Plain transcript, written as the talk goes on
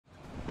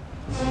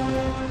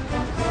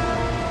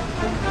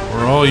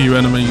are you,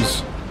 enemies?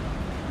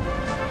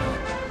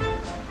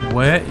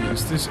 Where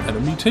is this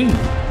enemy team?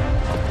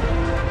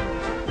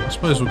 I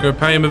suppose we'll go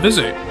pay him a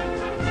visit.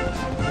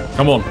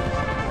 Come on.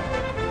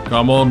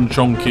 Come on,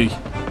 Chonky.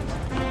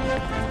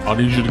 I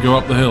need you to go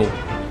up the hill.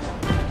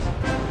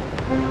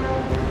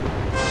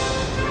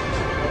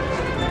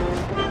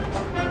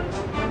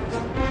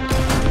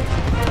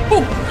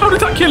 Oh, how did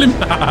that kill him?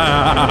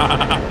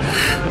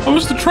 I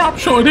was the trap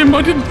shot at him.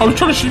 I was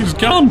trying to shoot his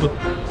gun.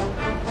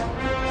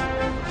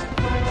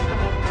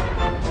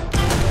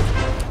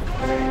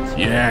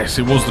 Yes,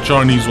 it was the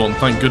Chinese one,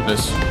 thank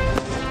goodness.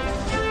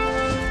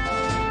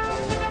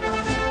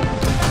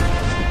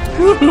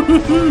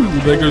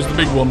 There goes the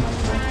big one.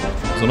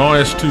 There's an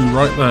IS-2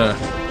 right there.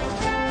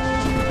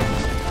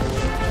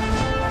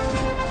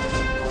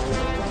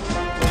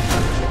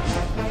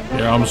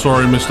 Yeah, I'm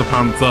sorry, Mr.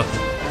 Panther.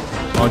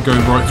 I'm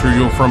going right through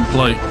your front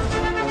plate.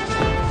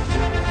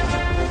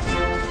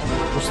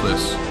 What's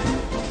this?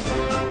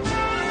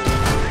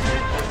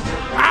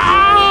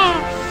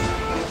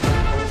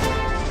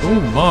 Oh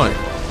my!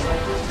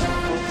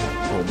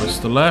 Oh,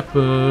 Mr.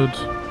 Leopard.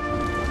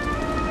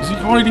 Is he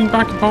hiding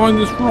back behind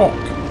this rock?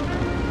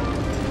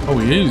 Oh,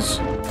 he is.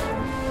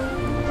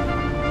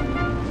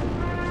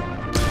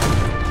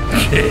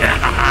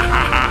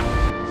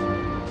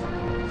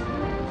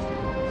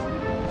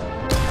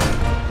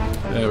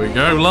 There we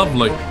go,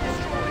 lovely.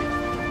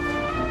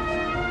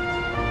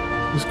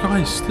 This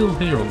guy is still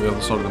here on the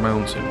other side of the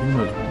mountain. Who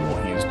knows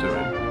what he is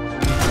doing?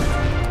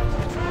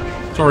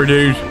 Sorry,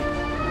 dude.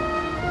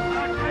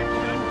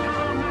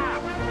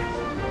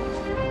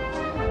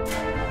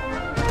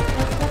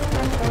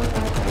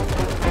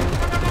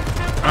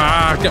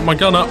 Get my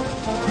gun up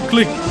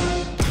quickly.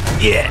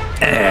 Yeah.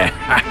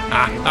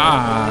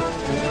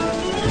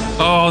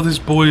 Oh, this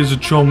boy is a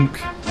chonk.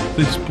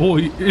 This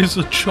boy is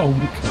a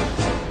chonk.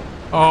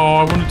 Oh,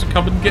 I wanted to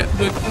come and get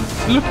the...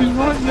 Look, he's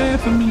right there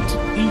for me to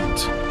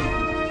eat.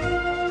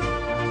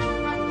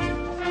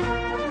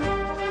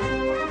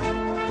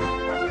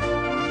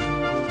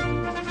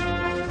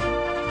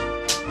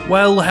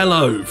 Well,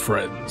 hello,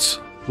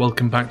 friends.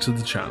 Welcome back to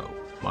the channel.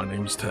 My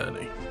name's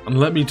Turny. And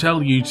let me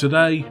tell you,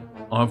 today,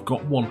 I've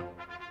got one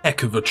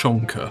heck of a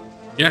chonker.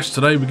 Yes,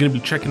 today we're going to be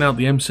checking out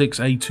the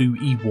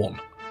M6A2E1,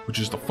 which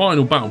is the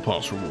final Battle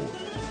Pass reward.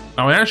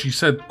 Now, I actually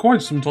said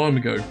quite some time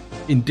ago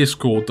in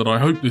Discord that I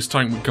hope this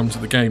tank would come to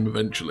the game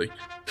eventually.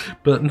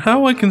 But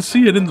now I can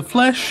see it in the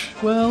flesh,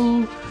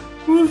 well...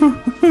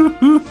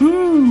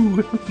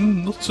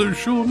 not so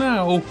sure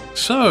now.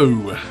 So,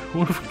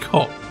 what have we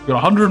got? We've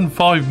got a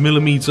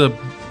 105mm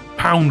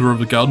pounder of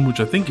a gun, which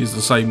I think is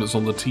the same as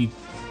on the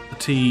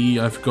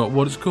I forgot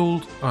what it's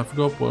called.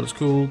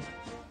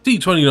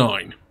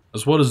 T29,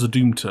 as well as the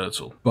Doom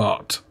Turtle.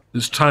 But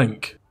this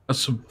tank has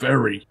some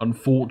very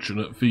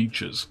unfortunate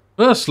features.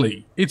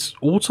 Firstly, it's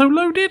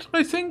auto-loaded,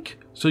 I think,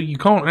 so you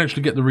can't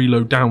actually get the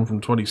reload down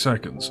from 20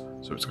 seconds,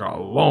 so it's got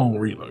a long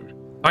reload.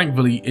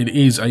 Thankfully, it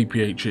is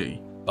APHE,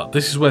 but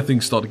this is where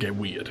things start to get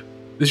weird.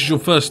 This is your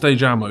first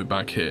stage ammo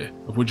back here,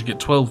 of which you get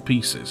 12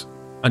 pieces,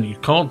 and you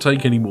can't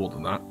take any more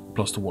than that,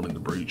 plus the one in the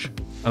breech.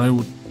 And I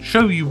will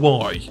show you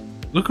why.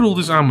 Look at all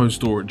this ammo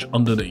storage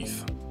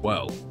underneath.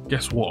 Well,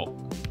 guess what?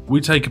 We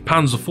take a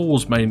Panzer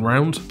IV's main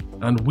round,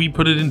 and we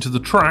put it into the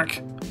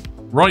track,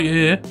 right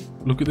here.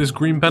 Look at this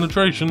green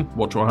penetration,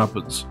 watch what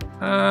happens.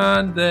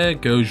 And there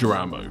goes your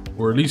ammo,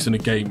 or at least in a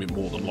game it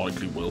more than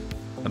likely will.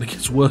 And it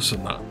gets worse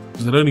than that,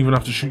 because they don't even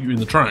have to shoot you in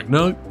the track.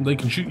 No, they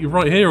can shoot you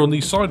right here on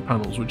these side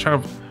panels, which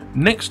have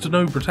next to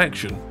no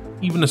protection.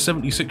 Even a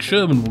 76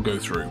 Sherman will go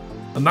through,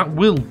 and that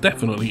will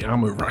definitely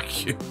ammo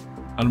rack you.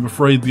 And I'm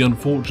afraid the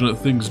unfortunate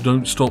things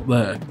don't stop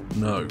there,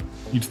 no.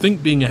 You'd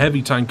think being a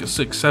heavy tank at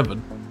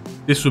 6'7",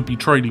 this would be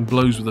trading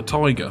blows with a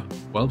Tiger.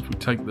 Well, if we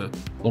take the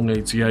long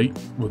 88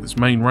 with its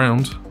main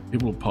round,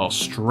 it will pass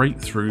straight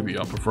through the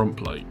upper front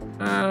plate.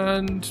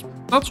 And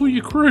that's all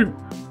your crew.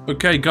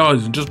 Okay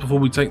guys, and just before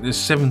we take this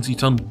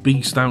 70-ton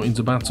beast out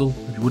into battle,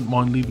 if you wouldn't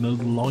mind leaving a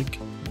little like,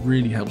 it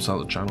really helps out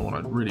the channel and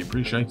I'd really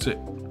appreciate it.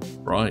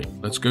 Right,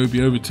 let's go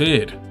be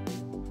over-tiered.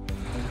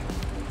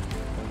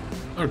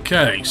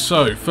 Okay,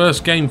 so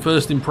first game,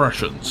 first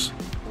impressions.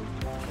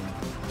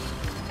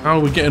 How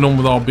are we getting on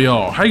with our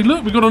BR? Hey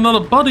look, we got another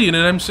buddy in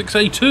an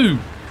M6A2.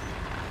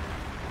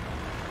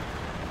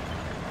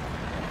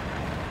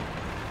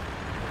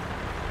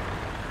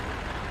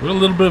 We've got a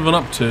little bit of an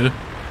up tier.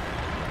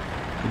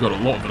 We've got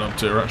a lot of an up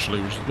tier actually,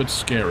 which is a bit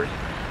scary.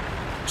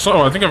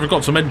 So I think I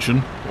forgot to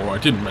mention, or I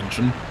didn't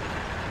mention,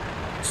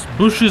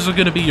 bushes are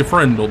going to be your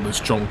friend on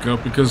this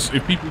chonker, because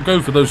if people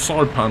go for those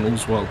side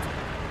panels, well,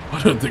 I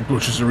don't think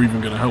bushes are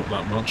even going to help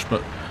that much,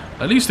 but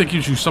at least it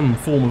gives you some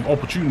form of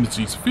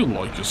opportunity to feel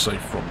like you're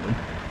safe from them.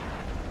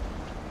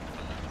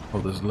 Oh,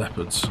 there's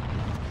leopards.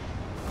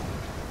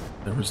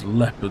 There is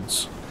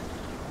leopards.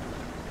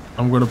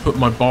 I'm going to put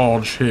my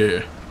barge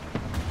here.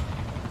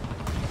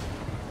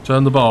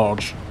 Turn the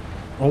barge.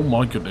 Oh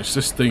my goodness,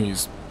 this thing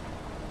is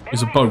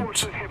a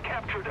boat.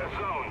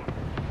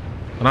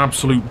 An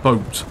absolute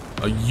boat.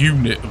 A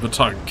unit of a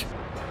tank.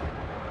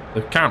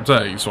 They've capped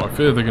A, so I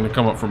fear they're going to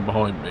come up from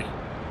behind me.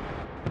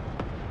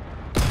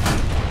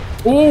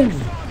 Oh!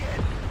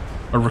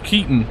 A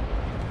Rakitan.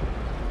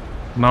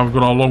 Now we've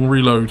got our long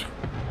reload.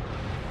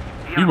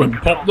 He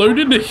went pop though,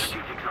 didn't he?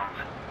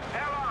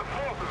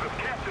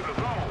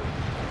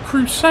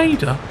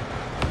 Crusader?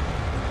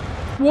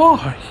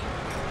 Why?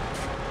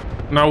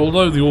 Now,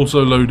 although the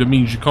auto-loader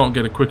means you can't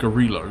get a quicker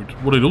reload,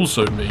 what it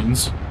also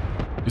means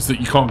is that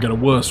you can't get a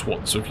worse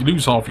one. So if you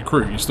lose half your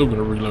crew, you're still going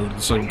to reload at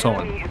the same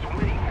time.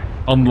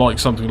 Unlike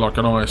something like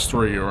an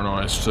IS-3 or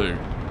an IS-2.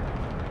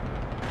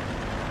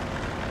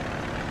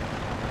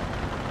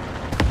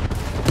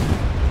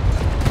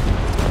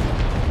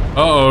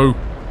 Uh-oh.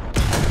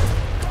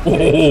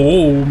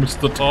 Oh,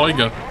 Mr.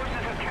 Tiger.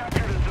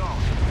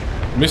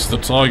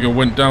 Mr. Tiger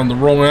went down the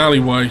wrong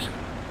alleyway.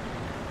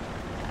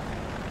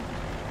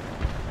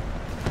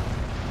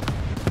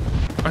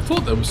 I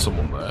thought there was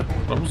someone there,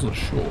 but I wasn't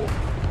sure.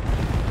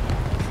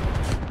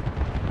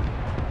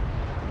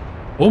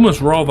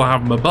 Almost rather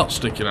have my butt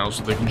sticking out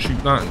so they can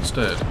shoot that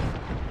instead.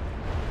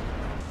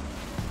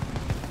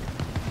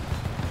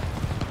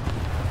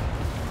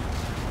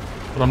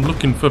 But I'm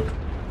looking for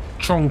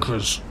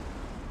chonkers.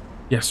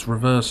 Yes,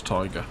 reverse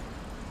Tiger.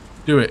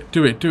 Do it,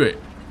 do it, do it.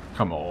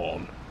 Come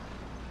on.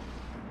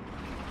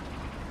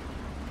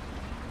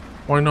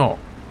 Why not?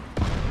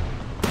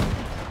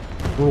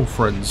 We're all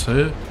friends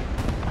here.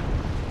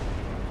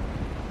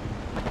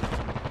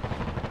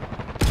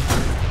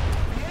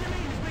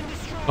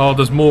 Oh,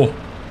 there's more.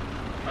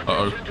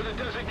 Uh-oh.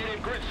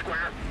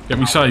 Get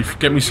me safe,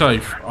 get me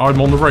safe.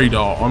 I'm on the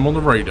radar, I'm on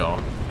the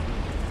radar.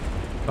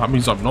 That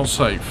means I'm not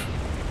safe.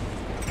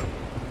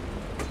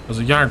 There's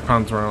a Yag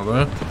Panther out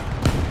there.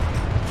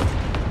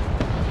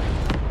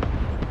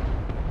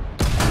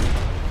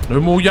 No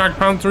more Yag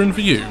Panthering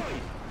for you.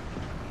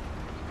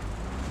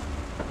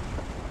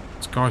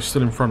 This guy's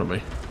still in front of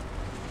me.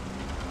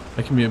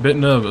 Making me a bit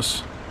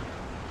nervous.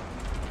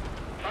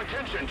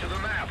 Attention to the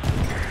map.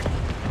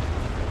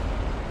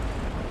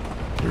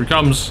 Here he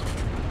comes.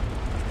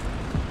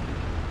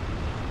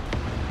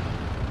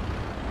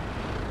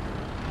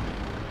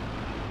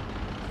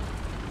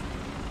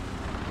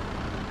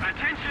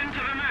 Attention to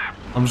the map.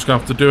 I'm just gonna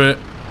have to do it.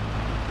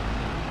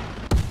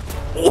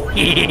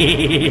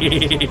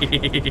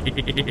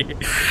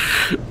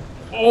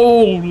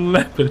 Oh,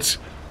 leopard.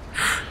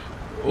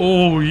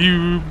 Oh,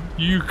 you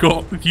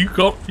got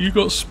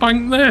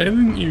spanked there,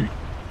 didn't you?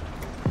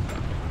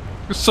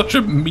 It's such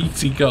a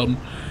meaty gun.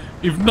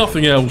 If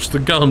nothing else, the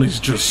gun is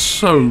just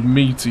so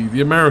meaty.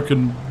 The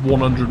American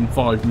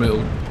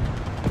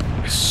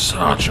 105mm is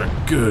such a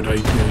good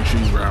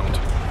APHE round.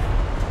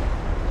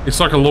 It's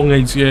like a long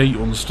 88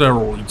 on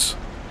steroids.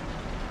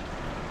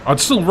 I'd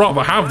still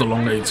rather have the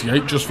long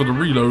 88 just for the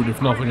reload,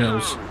 if nothing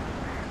else.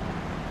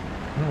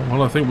 Oh,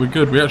 well, I think we're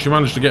good. We actually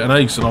managed to get an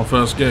ace in our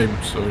first game,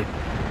 so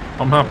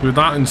I'm happy with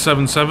that in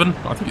 7-7.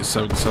 I think it's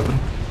 7-7.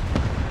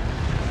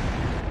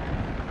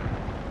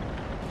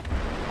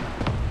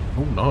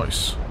 Oh,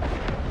 nice.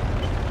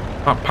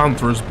 That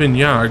Panther has been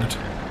yagged.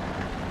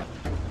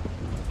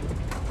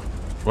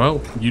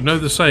 Well, you know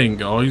the saying,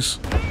 guys.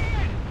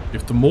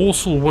 If the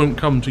morsel won't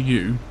come to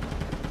you,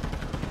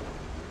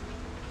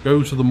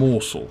 go to the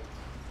morsel.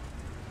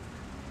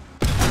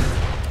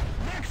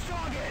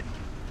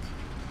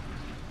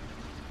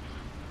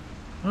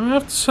 I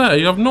have to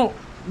say, I've not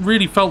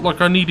really felt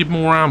like I needed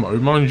more ammo,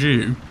 mind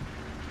you.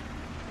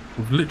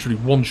 We've literally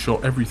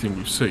one-shot everything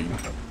we've seen.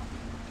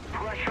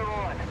 Pressure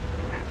on.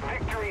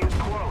 Victory is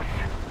close.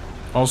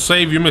 I'll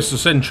save you, Mr.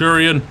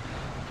 Centurion.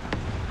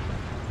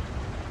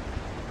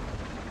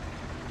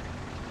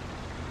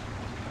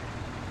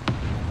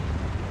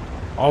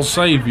 I'll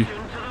save you.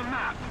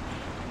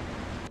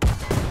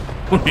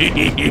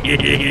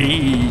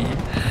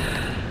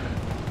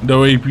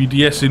 No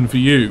APDSing for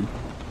you.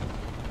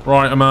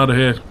 Right, I'm out of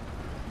here.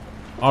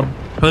 I'm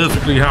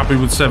perfectly happy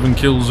with 7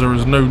 kills. There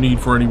is no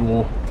need for any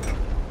more.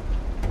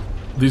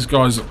 These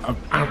guys are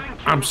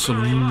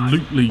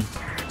absolutely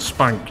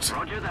spanked.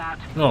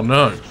 Oh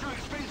no.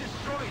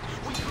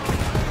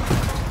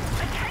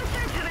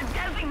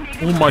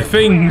 All my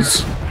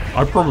things!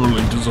 I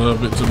probably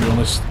deserve it, to be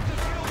honest.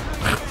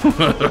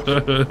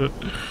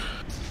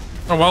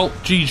 Oh well,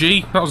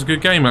 GG. That was a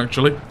good game,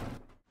 actually.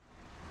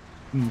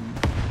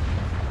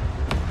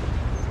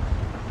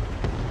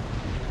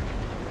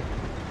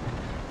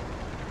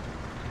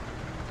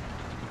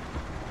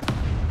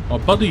 Our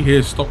buddy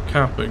here stopped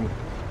capping.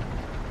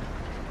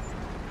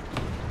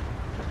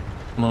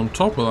 And on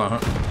top of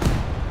that...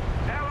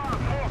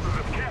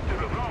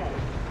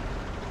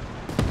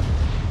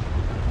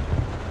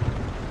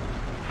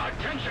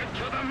 Attention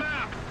to the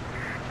map.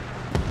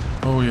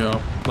 Oh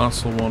yeah,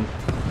 that's the one.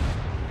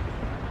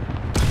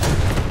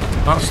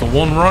 That's the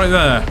one right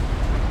there.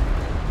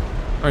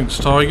 Thanks,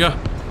 Tiger.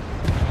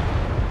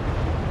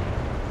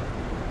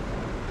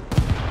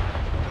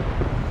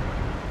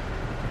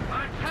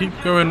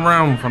 Keep going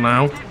round for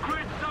now.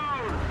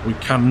 We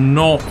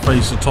cannot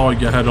face a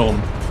Tiger head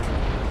on.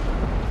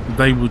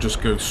 They will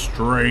just go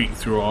straight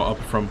through our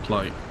upper front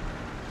plate.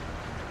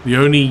 The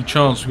only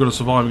chance we've got of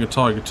surviving a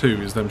Tiger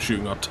 2 is them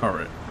shooting our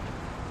turret.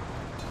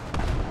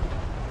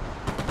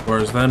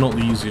 Whereas they're not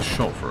the easiest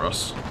shot for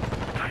us.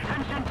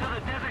 Attention to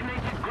the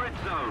designated grid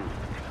zone.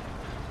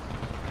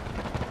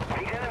 The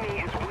enemy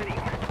is winning.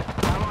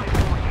 Allied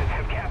forces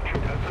have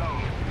captured a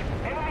zone.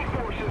 Enemy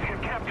forces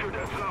have captured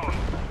a zone.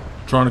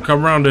 Trying to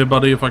come around here,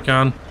 buddy, if I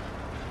can.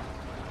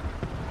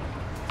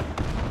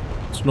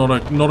 It's not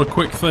a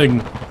quick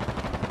thing.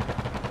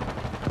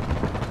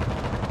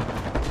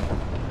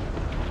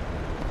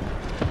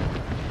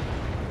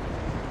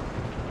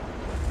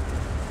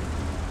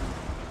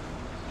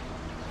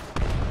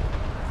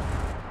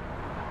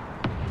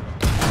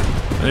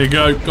 There you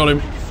go, got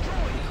him.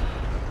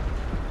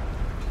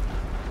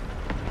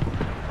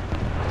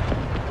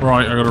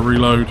 Right, I gotta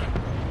reload.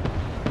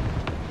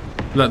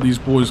 Let these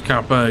boys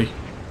cap A.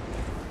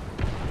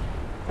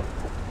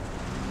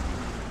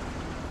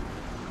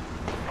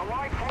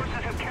 Allied forces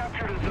have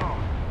captured a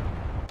zone.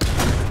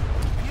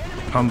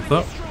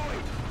 Panther.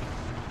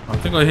 I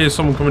think I hear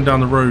someone coming down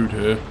the road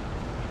here.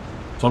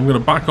 So I'm gonna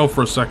back off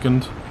for a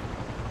second.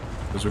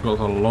 Because we've got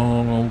a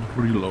long old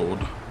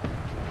reload.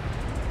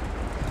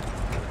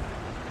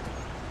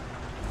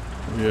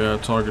 Yeah,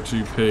 Tiger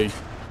 2P.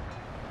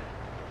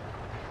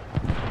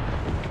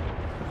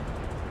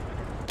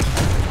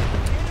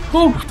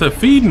 Oh, they're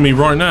feeding me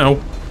right now.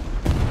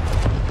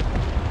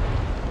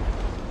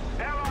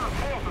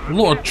 A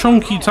lot of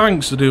chunky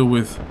tanks to deal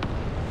with.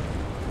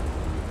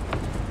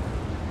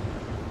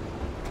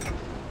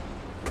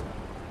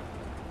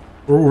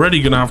 We're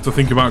already going to have to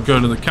think about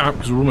going to the cap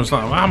because we're almost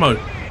out of ammo.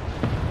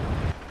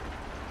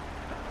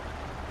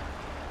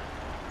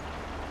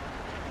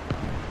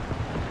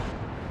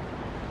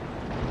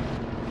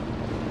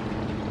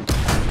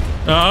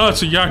 Ah,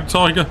 it's a Yak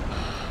Tiger.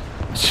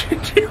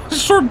 I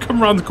saw him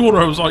come around the corner,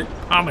 I was like,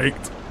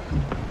 panicked.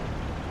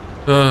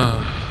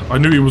 I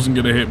knew he wasn't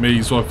going to hit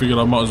me, so I figured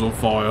I might as well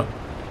fire.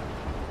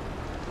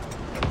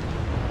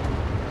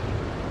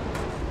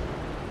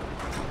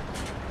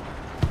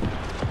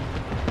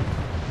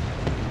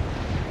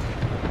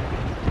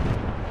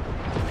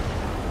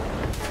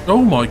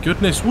 Oh my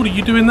goodness, what are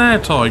you doing there,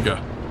 Tiger?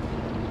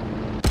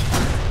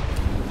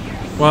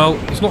 Well,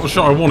 it's not the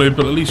shot I wanted,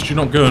 but at least you're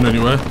not going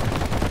anywhere.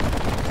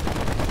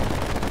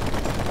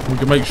 We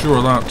can make sure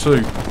of that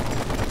too.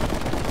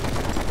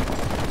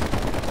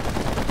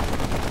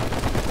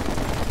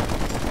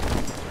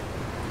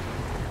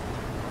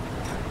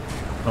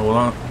 Oh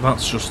well,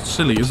 that's just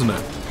silly, isn't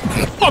it?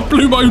 I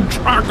blew my own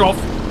track off!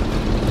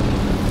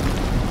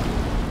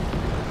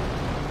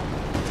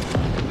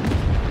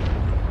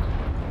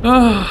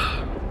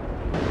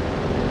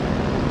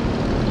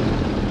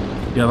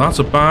 Yeah, that's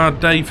a bad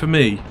day for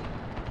me.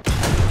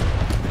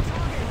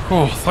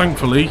 Oh,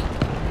 thankfully,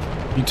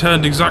 he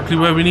turned exactly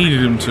where we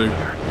needed him to.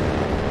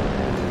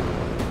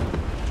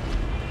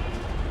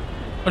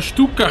 A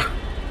Stuka!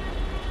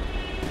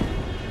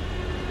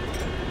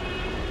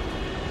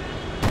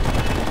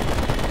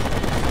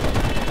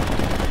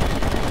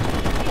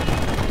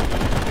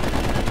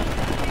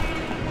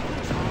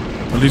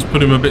 At least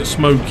put him a bit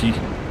smoky.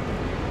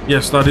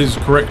 Yes, that is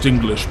correct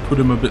English. Put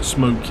him a bit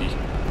smoky.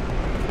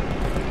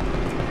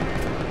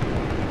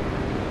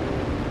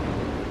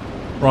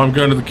 Right, I'm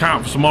going to the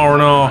cap for some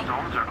R&R.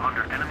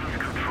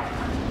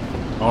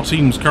 Our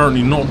team's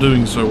currently not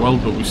doing so well,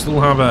 but we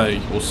still have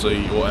A, or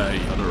C, or A, I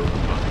don't remember.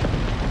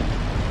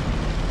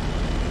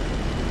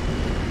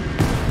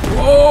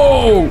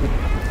 Whoa!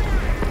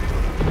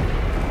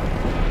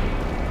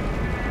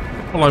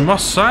 Well, I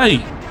must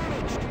say,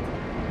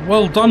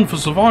 well done for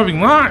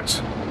surviving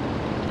that.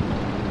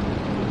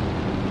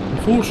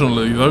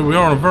 Unfortunately, though, we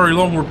are on a very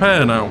long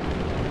repair now.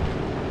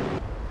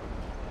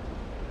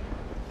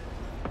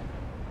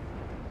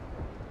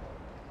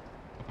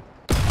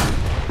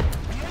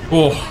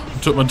 Oh,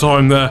 took my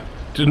time there.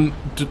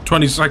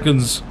 20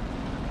 seconds.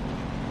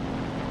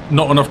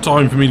 Not enough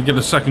time for me to get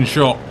a second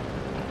shot.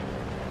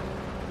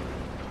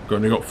 I've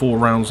only got 4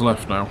 rounds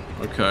left now.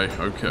 Okay,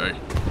 okay.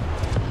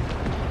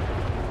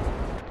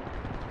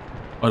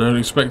 I don't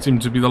expect him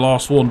to be the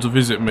last one to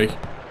visit me.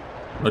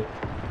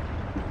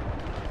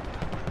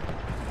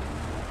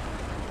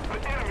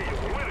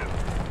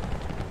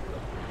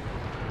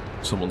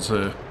 Someone's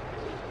here.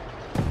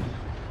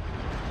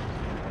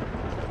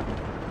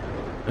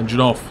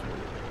 Engine off.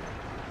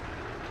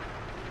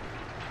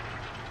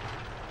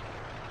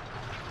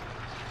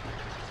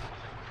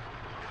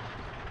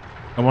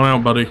 Come on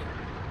out, buddy.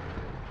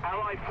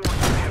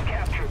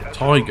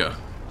 Tiger.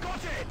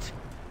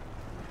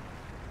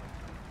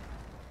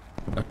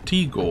 A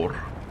Tigor.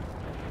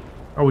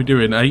 How are we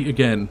doing? 8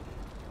 again.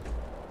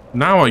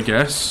 Now I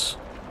guess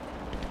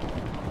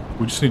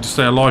we just need to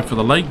stay alive for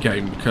the late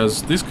game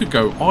because this could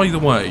go either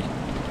way.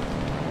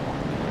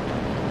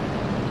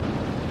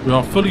 We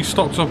are fully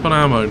stocked up on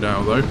ammo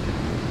now though.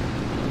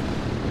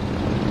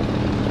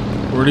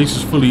 Or at least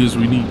as fully as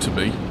we need to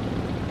be.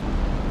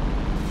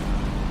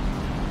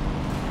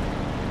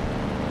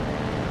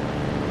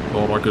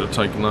 God, I could have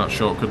taken that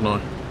shot, couldn't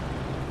I?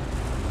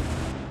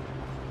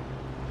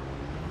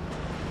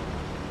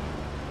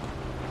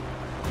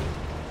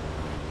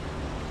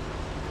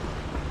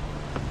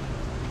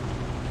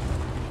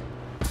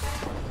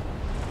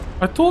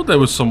 I thought there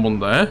was someone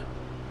there.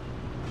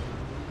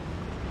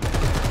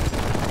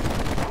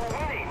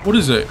 What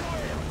is it?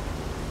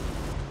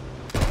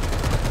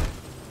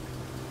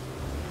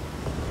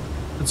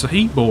 It's a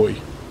heat boy.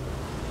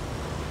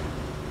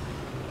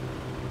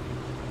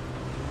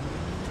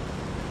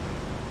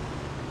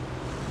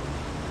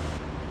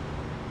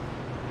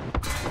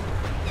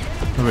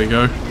 There we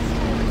go.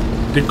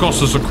 Did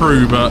cost us a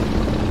crew, but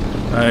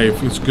hey,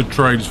 it's a good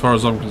trade as far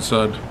as I'm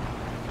concerned.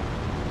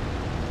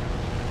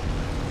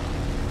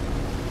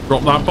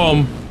 Drop that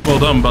bomb. Well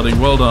done, buddy.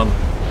 Well done.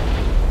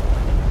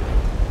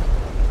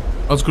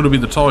 That's going to be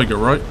the Tiger,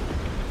 right?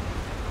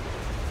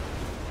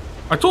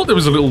 I thought there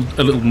was a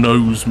little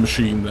nose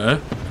machine there.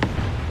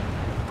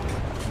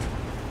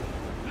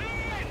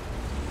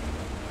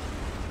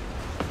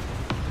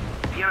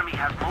 The enemy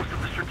has most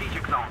of the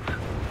strategic zones.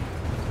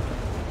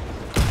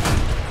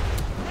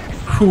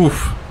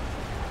 Oof.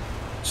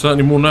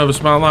 Certainly more nervous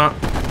about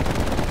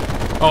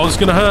that. Oh, it's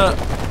going to hurt.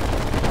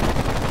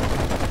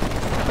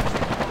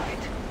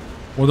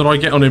 What did I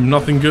get on him?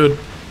 Nothing good.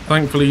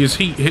 Thankfully, his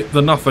heat hit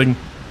the nothing,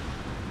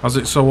 as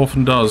it so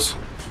often does.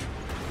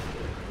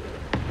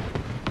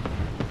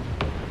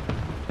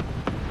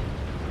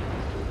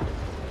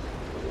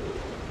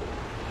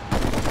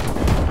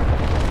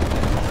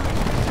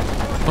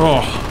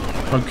 Oh,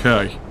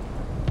 okay.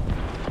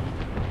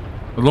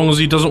 As long as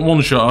he doesn't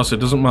one-shot us, it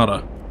doesn't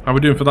matter. How are we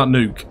doing for that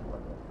nuke?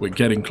 We're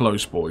getting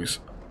close, boys.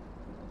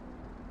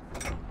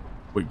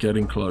 We're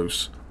getting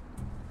close.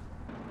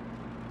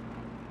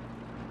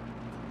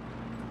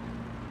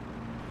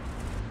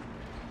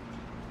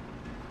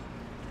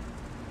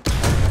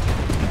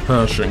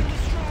 Pershing.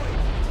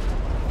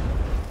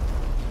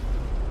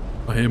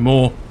 I hear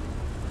more.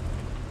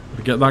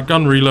 Gotta get that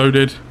gun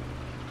reloaded.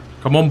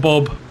 Come on,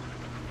 Bob.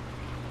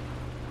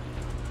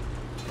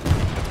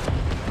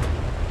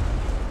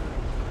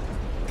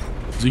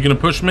 Is he gonna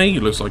push me?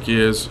 It looks like he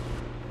is.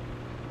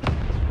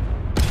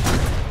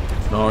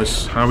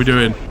 Nice. How are we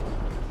doing?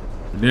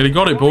 We nearly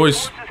got it,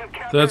 boys.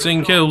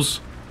 13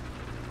 kills.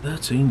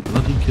 13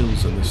 bloody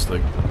kills in this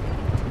thing.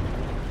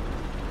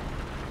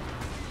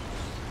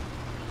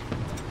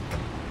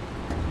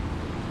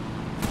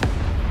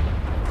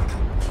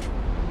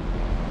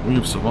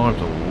 We've survived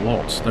a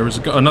lot. There is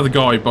another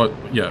guy, but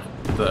yeah,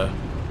 there.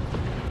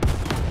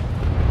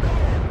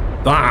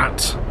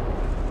 That's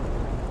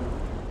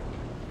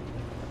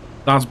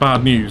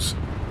bad news.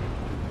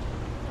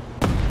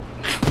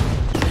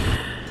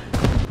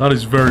 That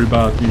is very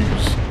bad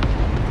news.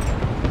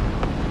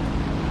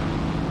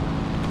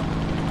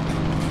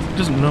 He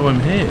doesn't know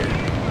I'm here.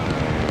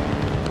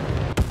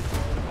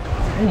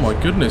 Oh my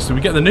goodness, did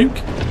we get the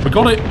nuke? We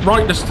got it!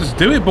 Right, let's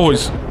do it,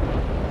 boys!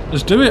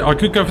 Let's do it! I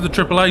could go for the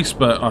triple ace,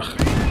 but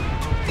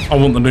I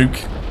want the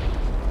nuke.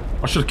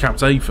 I should have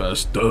capped A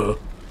first, duh.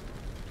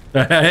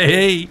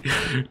 Hey!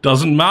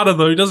 Doesn't matter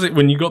though, does it,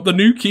 when you got the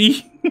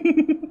nukey?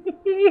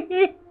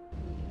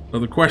 Now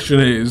the question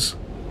is,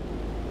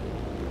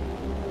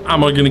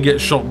 am I going to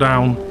get shot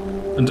down,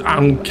 and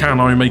can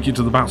I make it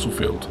to the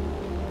battlefield?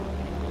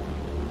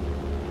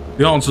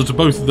 The answer to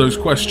both of those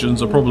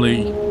questions are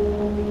probably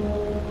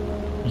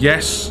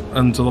yes,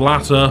 and to the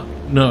latter,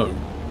 no.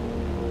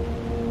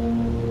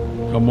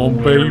 Come on,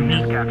 baby.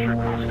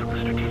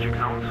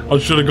 I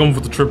should have gone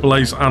for the triple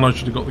ace and I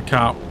should have got the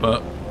cap,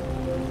 but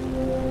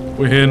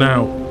we're here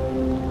now.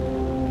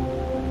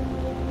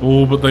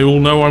 Oh, but they all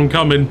know I'm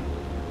coming.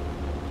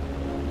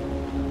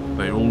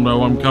 They all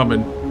know I'm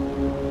coming.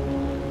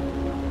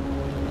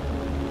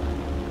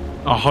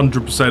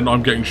 100%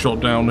 I'm getting shot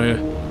down here.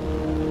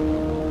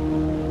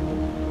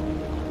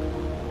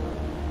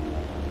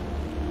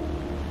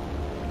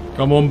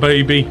 Come on,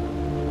 baby.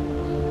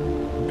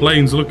 The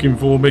plane's looking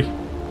for me.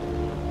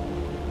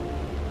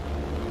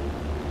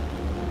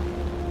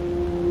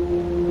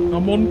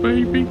 Come on,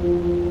 baby.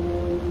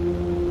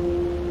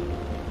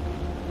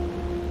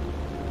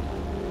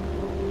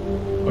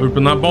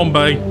 Open that bomb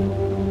bay.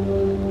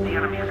 The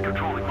enemy is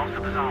controlling most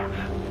of the zones.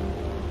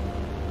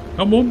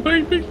 Come on,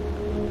 baby.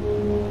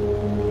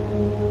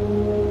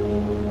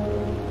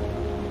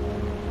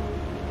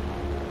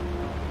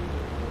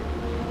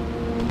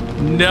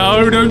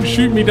 No, don't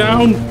shoot me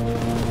down.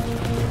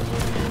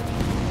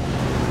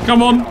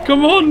 Come on,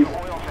 come on.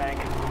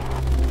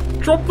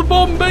 Drop the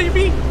bomb,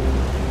 baby.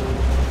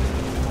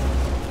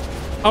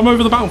 I'm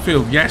over the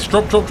battlefield. Yes,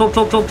 drop, drop, drop,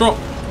 drop, drop, drop.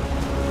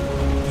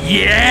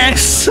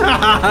 Yes!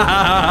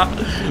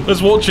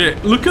 Let's watch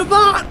it. Look at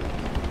that.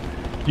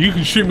 You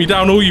can shoot me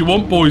down all you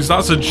want, boys.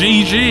 That's a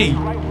GG.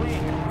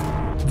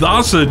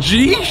 That's a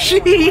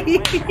GG.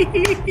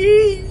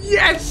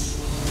 Yes!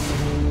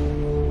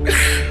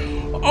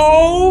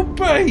 Oh,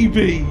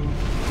 baby.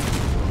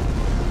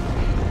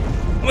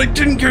 I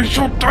didn't get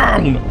shot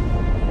down.